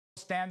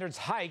standards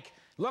hike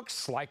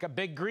looks like a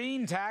big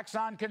green tax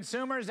on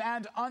consumers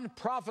and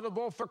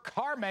unprofitable for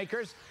car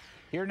makers.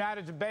 Here now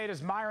to debate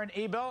is Myron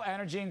Ebell,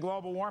 Energy and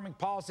Global Warming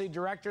Policy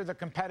Director of the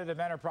Competitive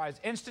Enterprise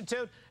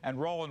Institute,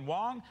 and Roland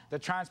Wong, the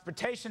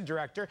Transportation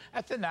Director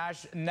at the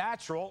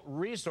Natural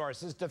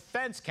Resources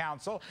Defense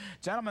Council.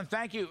 Gentlemen,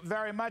 thank you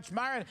very much.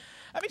 Myron,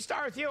 let me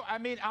start with you. I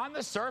mean, on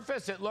the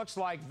surface, it looks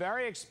like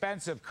very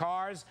expensive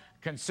cars.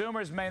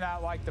 Consumers may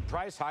not like the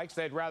price hikes.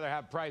 They'd rather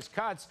have price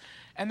cuts,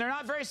 and they're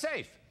not very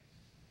safe.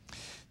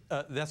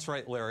 That's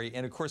right, Larry.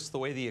 And of course, the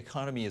way the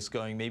economy is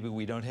going, maybe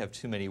we don't have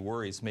too many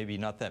worries. Maybe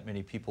not that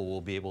many people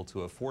will be able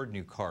to afford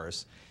new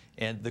cars.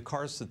 And the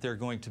cars that they're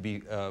going to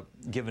be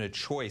given a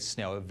choice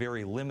now, a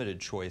very limited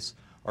choice,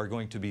 are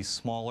going to be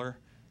smaller,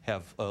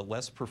 have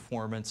less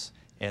performance,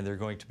 and they're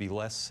going to be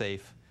less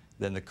safe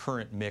than the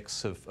current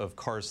mix of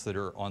cars that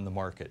are on the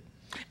market.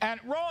 And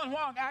Roland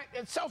Wong,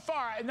 so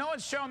far, no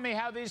one's shown me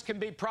how these can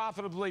be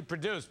profitably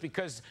produced,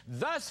 because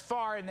thus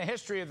far in the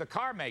history of the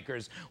car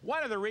makers,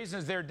 one of the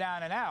reasons they're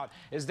down and out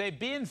is they've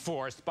been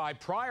forced by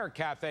prior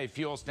CAFE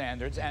fuel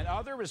standards and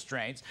other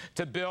restraints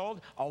to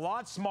build a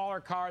lot smaller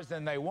cars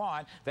than they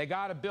want. They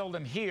got to build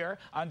them here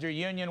under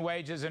union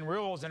wages and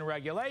rules and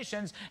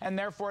regulations, and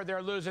therefore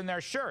they're losing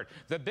their shirt.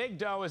 The big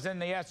dough is in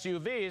the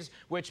SUVs,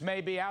 which may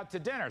be out to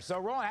dinner. So,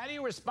 Roland, how do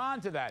you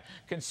respond to that?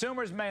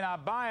 Consumers may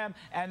not buy them,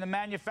 and the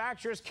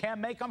manufacturers can't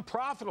make them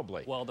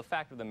profitably. Well, the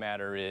fact of the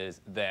matter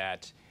is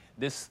that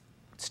these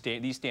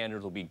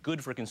standards will be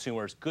good for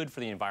consumers, good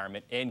for the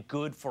environment, and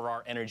good for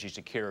our energy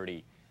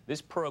security.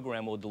 This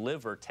program will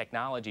deliver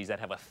technologies that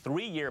have a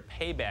 3-year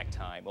payback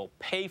time. It will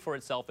pay for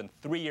itself in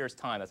 3 years'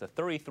 time. That's a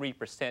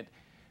 33%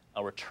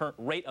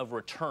 rate of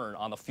return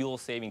on the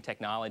fuel-saving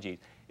technologies.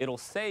 It'll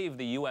save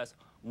the U.S.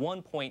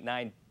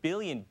 1.9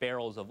 billion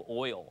barrels of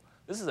oil.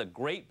 This is a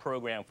great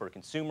program for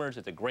consumers.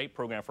 It's a great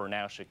program for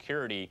national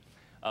security.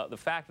 The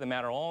fact of the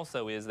matter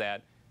also is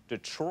that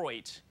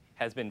Detroit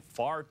has been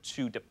far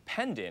too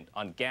dependent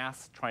on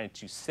trying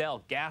to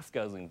sell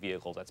gas-guzzling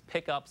vehicles. That's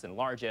pickups and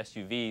large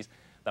SUVs.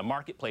 The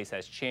marketplace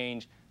has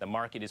changed. The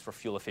market is for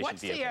fuel-efficient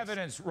vehicles. What's the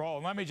evidence,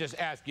 Roland? Let me just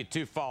ask you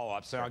 2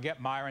 follow-ups, and I'll get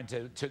Myron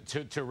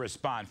to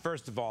respond.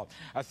 First of all,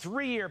 a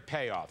 3-year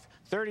payoff,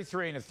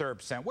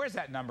 33.3%. Where's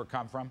that number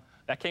come from?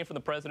 That came from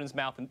the president's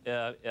mouth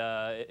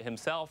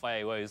himself.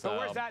 So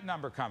where's that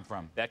number come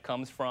from? That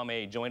comes from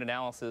a joint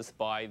analysis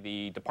by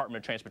the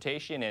Department of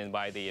Transportation and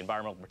by the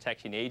Environmental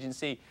Protection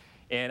Agency.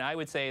 And I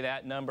would say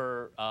that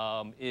number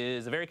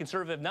is a very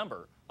conservative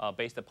number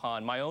based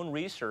upon my own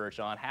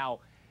research on how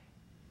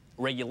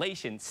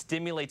regulation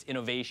stimulates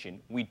innovation.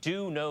 We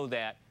do know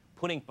that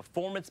putting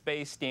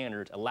performance-based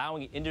standards,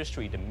 allowing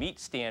industry to meet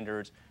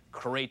standards,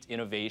 creates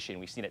innovation.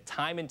 We've seen it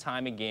time and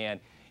time again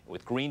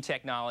with green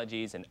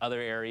technologies and other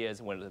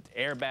areas, whether it's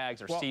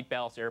airbags or seat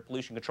belts, air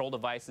pollution control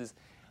devices.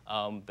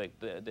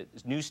 The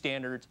new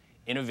standards,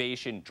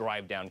 innovation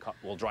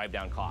will drive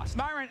down costs.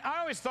 Myron, I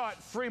always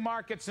thought free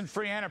markets and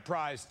free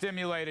enterprise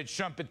stimulated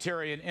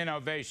Schumpeterian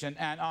innovation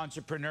and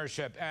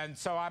entrepreneurship, and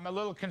so I'm a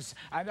little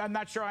I'm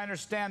not sure I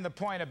understand the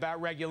point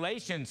about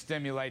regulation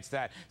stimulates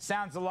that.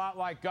 Sounds a lot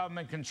like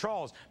government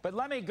controls. But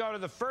let me go to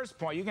the first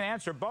point. You can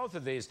answer both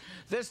of these.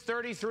 This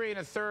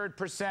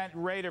 33.3%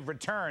 rate of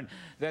return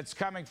that's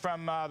coming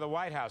from the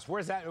White House,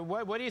 where's that?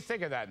 What do you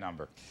think of that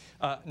number?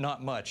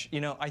 Not much. You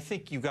know, I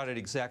think you got it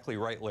exactly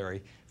right,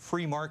 Larry.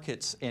 Free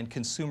markets and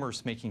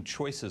consumers making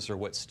choices are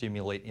what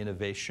stimulate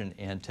innovation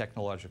and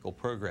technological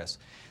progress.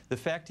 The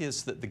fact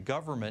is that the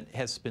government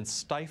has been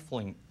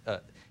stifling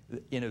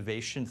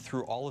innovation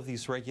through all of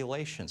these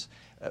regulations.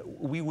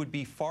 We would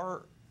be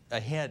far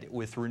ahead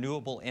with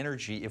renewable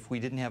energy if we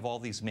didn't have all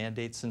these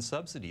mandates and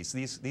subsidies.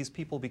 These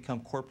people become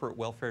corporate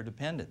welfare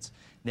dependents.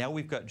 Now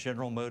we've got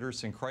General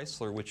Motors and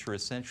Chrysler, which are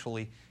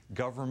essentially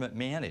government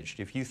managed.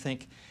 If you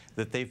think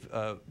that they've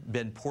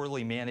been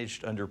poorly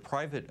managed under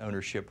private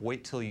ownership,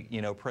 wait till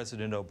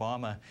President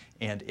Obama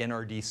and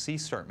NRDC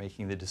start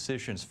making the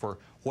decisions for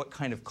what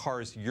kind of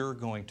cars you're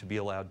going to be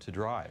allowed to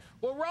drive.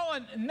 Well,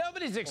 Roland,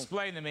 nobody's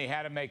explained to me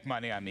how to make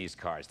money on these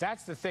cars.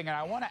 That's the thing, and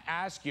I want to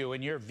ask you,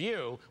 in your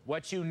view,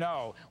 what you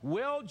know.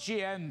 Will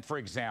GM, for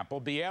example,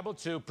 be able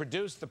to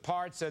produce the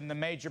parts and the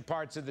major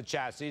parts of the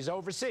chassis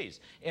overseas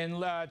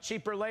in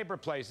cheaper labor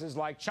places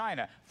like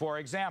China, for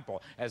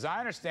example? As I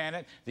understand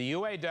it, the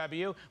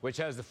UAW, which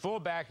has the full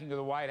backing of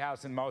the White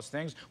House in most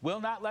things, will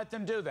not let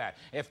them do that.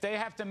 If they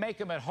have to make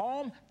them at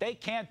home, they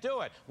can't do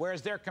it,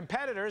 whereas their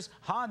competitors,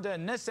 Honda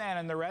and Nissan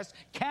and the rest,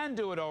 can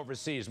do it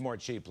overseas more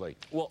cheaply.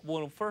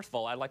 Well, first of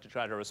all, I'd like to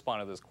try to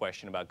respond to this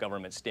question about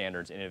government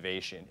standards,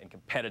 innovation, and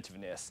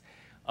competitiveness.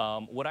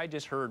 What I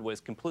just heard was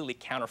completely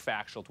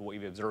counterfactual to what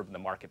we've observed in the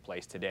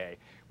marketplace today,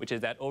 which is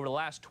that over the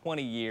last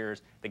 20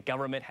 years, the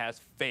government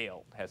has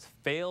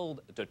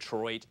failed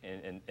Detroit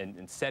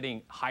in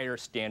setting higher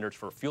standards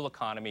for fuel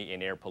economy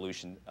and air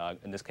pollution,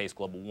 in this case,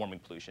 global warming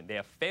pollution. They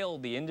have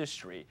failed the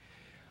industry.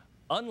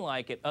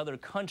 Unlike in other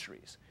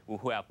countries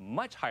who have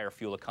much higher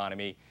fuel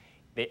economy,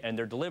 and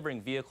they're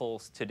delivering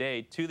vehicles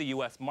today to the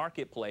U.S.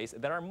 marketplace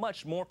that are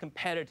much more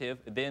competitive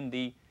than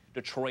the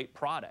Detroit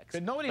products.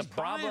 But nobody's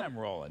buying them,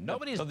 Roland.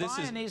 Nobody's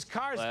buying these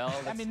cars. Well,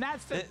 I mean,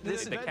 that's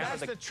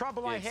the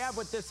trouble I have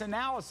with this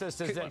analysis.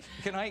 Is that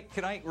can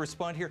I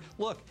respond here?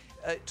 Look,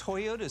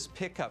 Toyota's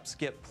pickups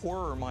get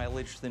poorer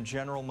mileage than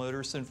General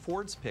Motors and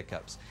Ford's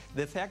pickups.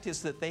 The fact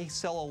is that they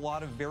sell a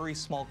lot of very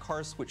small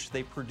cars, which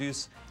they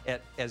produce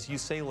at, as you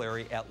say,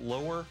 Larry, at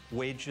lower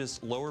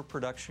wages, lower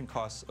production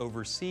costs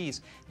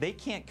overseas. They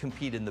can't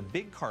compete in the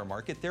big car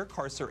market. Their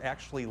cars are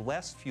actually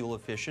less fuel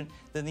efficient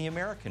than the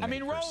American makers. I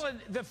mean,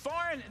 Roland,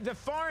 the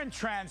foreign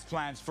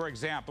transplants, for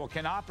example,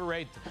 can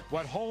operate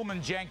what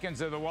Holman Jenkins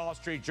of the Wall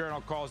Street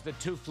Journal calls the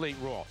two-fleet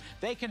rule.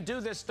 They can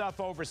do this stuff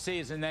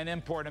overseas and then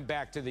import them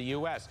back to the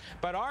U.S.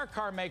 But our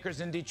car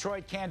makers in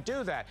Detroit can't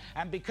do that.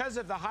 And because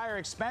of the higher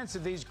expense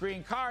of these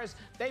green cars,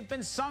 they've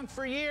been sunk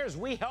for years.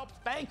 We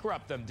helped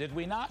bankrupt them, did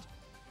we not?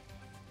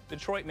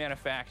 Detroit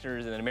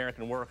manufacturers and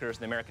American workers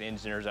and American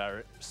engineers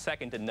are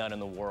second to none in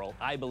the world.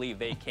 I believe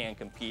they can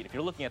compete. If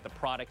you're looking at the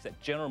products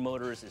that General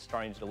Motors is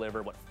starting to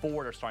deliver, what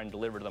Ford are starting to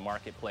deliver to the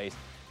marketplace,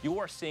 you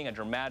are seeing a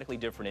dramatically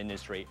different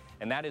industry,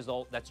 and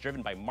that's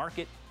driven by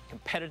market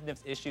competitiveness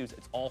issues.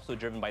 It's also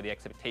driven by the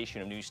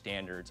expectation of new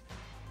standards.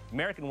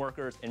 American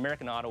workers,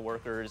 American auto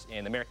workers,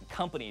 and American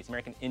companies,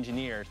 American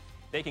engineers,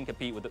 they can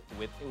compete with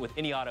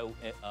any auto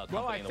company in the world.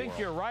 Well, I think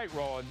you're right,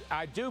 Roland.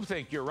 I do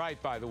think you're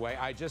right, by the way.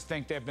 I just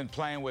think they've been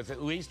playing with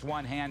at least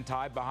one hand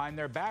tied behind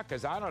their back,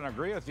 because I don't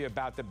agree with you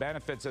about the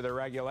benefits of the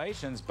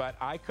regulations, but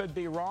I could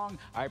be wrong.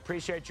 I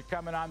appreciate you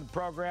coming on the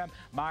program.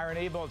 Myron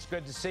Ebell, it's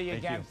good to see you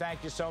again.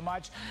 Thank you so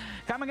much.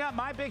 Coming up,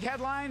 my big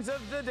headlines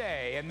of the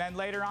day. And then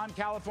later on,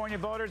 California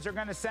voters are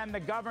going to send the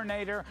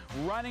governor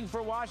running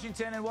for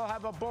Washington, and we'll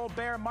have a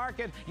bull-bear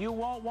market you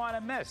won't want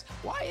to miss.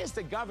 Why is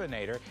the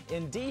governor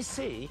in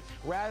D.C.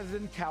 rather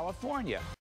than California?